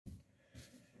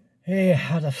Hey,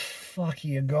 how the fuck are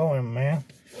you going, man?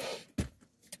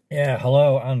 Yeah,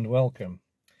 hello and welcome.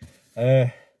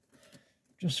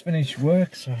 Just finished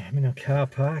work, so I'm in a car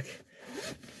park.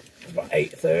 It's about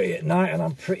 8:30 at night and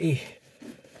I'm pretty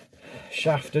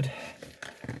shafted.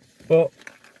 But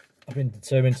I've been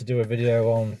determined to do a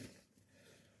video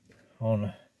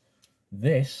on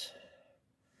this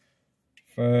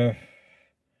for,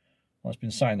 well, it's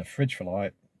been sat in the fridge for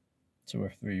like 2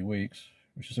 or 3 weeks,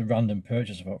 which is a random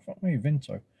purchase. I thought, fuck me,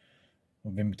 Vimto.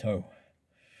 Or Vimto.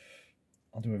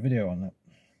 I'll do a video on that.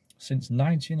 Since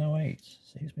 1908.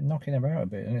 See, it's been knocking about a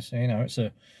bit, and it's, you know, it's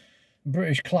a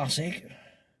British classic.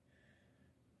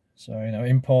 So, you know,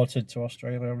 imported to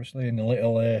Australia, obviously, in the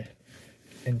little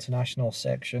international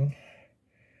section.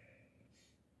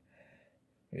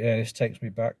 But yeah, this takes me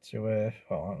back to, well,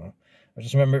 I don't know. I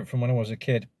just remember it from when I was a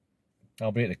kid,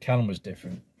 albeit the can was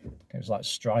different. It was like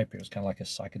stripy, it was kind of like a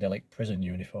psychedelic prison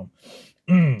uniform.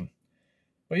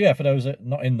 But yeah, for those that are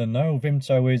not in the know,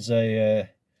 Vimto is a,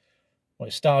 well,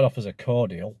 it started off as a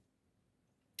cordial,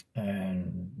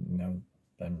 and, you know,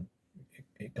 then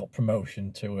it got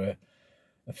promotion to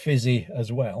a fizzy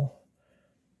as well.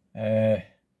 But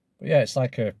yeah, it's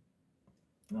like a,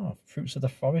 oh, fruits of the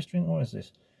forest drink. What is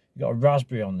this? You got a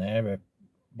raspberry on there, a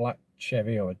black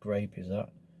cherry, or a grape, is that?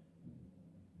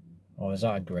 Or is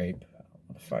that a grape?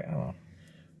 What the fuck? I don't know.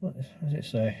 What does it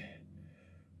say?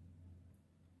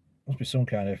 Must be some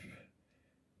kind of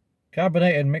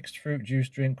carbonated mixed fruit juice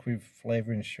drink with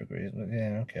flavouring sugar.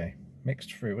 Yeah, okay.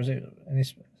 Mixed fruit. Was it?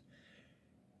 It's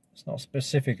not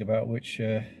specific about which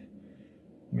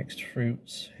mixed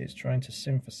fruits it's trying to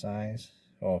synthesize,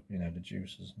 or, you know, the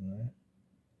juices in there.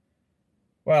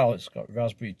 Well, it's got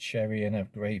raspberry, cherry, and a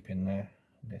grape in there,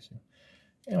 I'm guessing.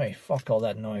 Anyway, fuck all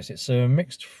that noise. It's a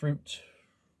mixed fruit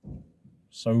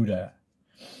soda.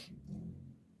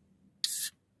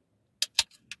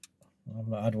 I've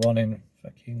not had one in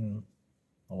fucking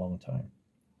a long time.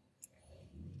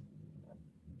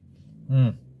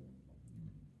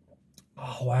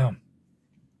 Oh, wow.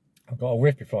 I got a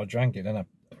whiff before I drank it, then I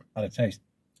had a taste.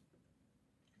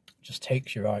 Just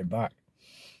takes you right back.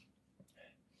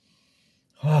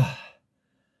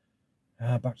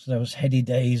 Back to those heady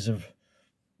days of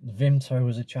Vimto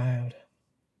as a child.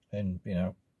 And, you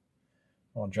know,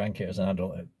 I drank it as an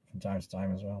adult from time to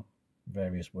time as well.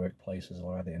 Various workplaces,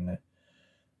 I had it in the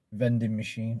vending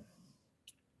machine.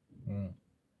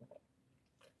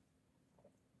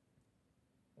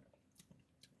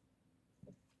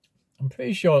 I'm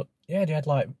pretty sure, yeah, they had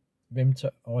like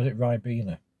Vimto, or was it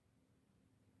Ribena?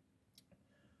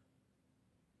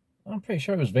 I'm pretty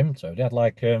sure it was Vimto. They had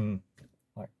like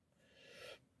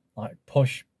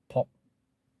push pop,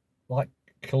 like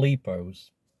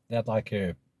Calipos. They had like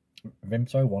a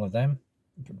Vimto, one of them.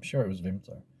 I'm sure it was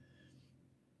Vimto.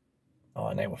 Oh,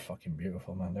 and they were fucking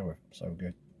beautiful, man. They were so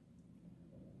good.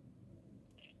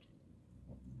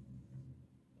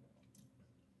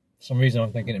 For some reason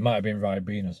I'm thinking it might have been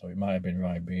Ribena, so it might have been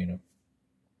Ribena.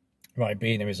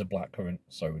 Ribena is a blackcurrant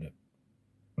soda.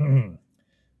 It's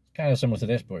kind of similar to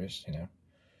this, but it's, you know,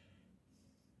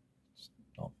 it's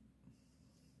not.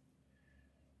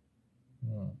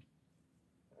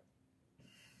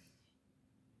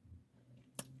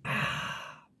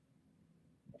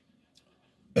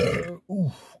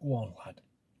 Ooh, go on, lad.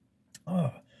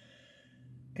 Oh,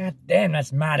 god damn,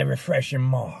 that's mighty refreshing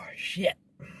more. Shit.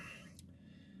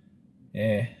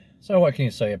 Yeah. So what can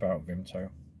you say about Vimto?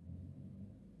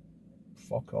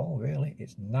 Fuck all, really.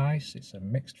 It's nice. It's a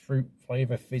mixed fruit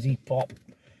flavour fizzy pop.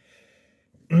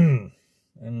 And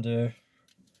it's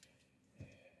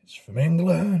from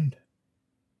England.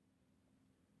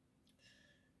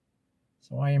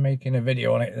 So why are you making a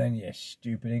video on it then, you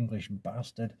stupid English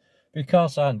bastard?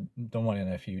 Because I haven't done one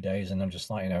in a few days, and I'm just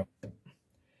like, you know,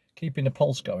 keeping the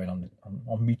pulse going on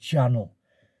my channel.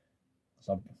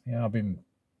 So, you know, I've been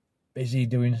busy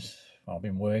doing, well, I've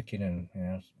been working, and, you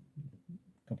know, a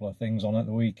couple of things on at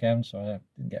the weekend, so I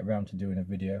didn't get around to doing a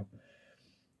video.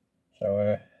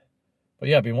 So, but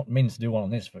yeah, I've been meaning to do one on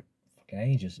this for fucking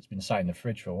ages. It's been sat in the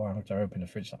fridge for a while. After I opened the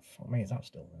fridge, like, fuck me, is that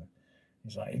still there?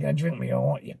 He's like, you gonna drink me or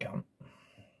what, you cunt?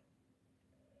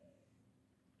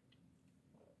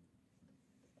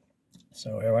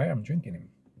 So here I am drinking him.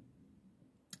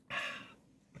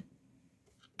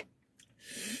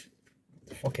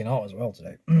 Fucking hot as well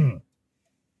today. I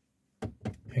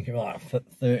think it's like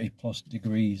 30 plus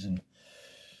degrees, and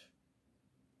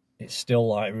it's still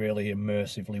like really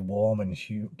immersively warm and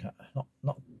humid.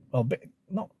 Not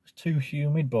too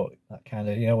humid, but that kind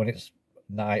of, you know, when it's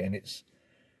night and it's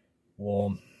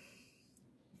warm,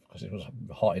 because it was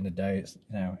hot in the day. It's,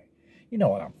 you know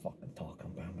what I'm fucking talking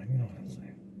about, man. You know what I'm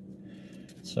saying.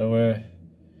 So,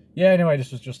 yeah, anyway,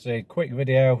 this was just a quick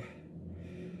video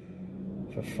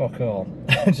for fuck all.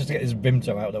 Just to get this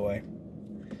Vimto out of the way.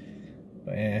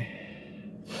 But yeah.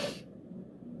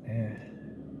 Yeah.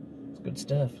 It's good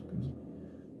stuff.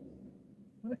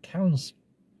 Well, the cans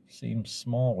seem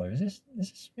smaller. Is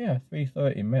this yeah,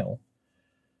 330 ml.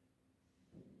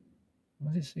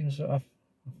 Why does it seem sort of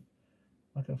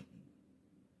like a, I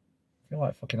feel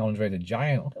like fucking Andre the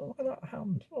Giant. Look at that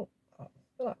hand. Look at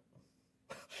that.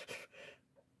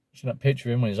 See that picture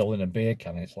of him when he's holding a beer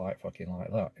can, it's like fucking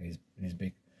like that in his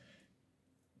big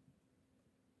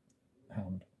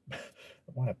hand.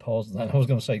 Why I paused then? I was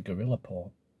going to say gorilla paw.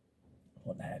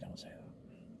 But no, don't say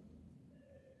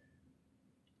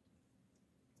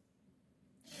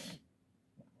that.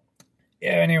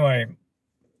 Yeah, anyway.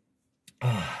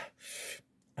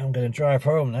 I'm going to drive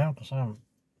home now because I'm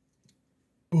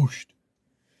bushed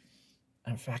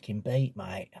and fucking beat,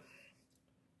 mate.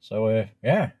 So,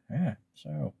 yeah.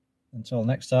 So, until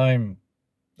next time.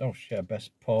 Oh, shit,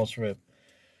 best pause for a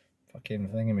fucking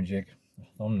thingamajig. A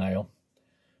thumbnail.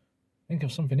 Think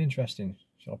of something interesting.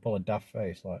 Shall I pull a daft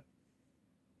face like...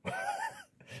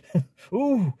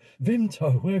 Ooh,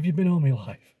 Vimto, where have you been all my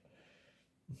life?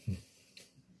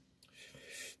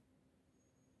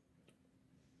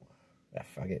 Ah,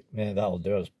 faggot. Yeah, that'll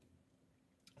do us.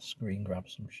 Screen grab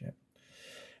some shit.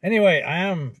 Anyway, I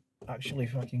am actually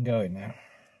fucking going now.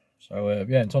 So,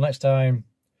 yeah, until next time.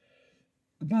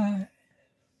 Goodbye.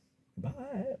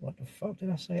 Goodbye. What the fuck did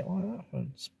I say it like that?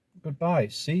 Goodbye.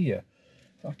 See ya.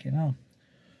 Fucking hell.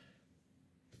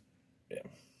 Yeah.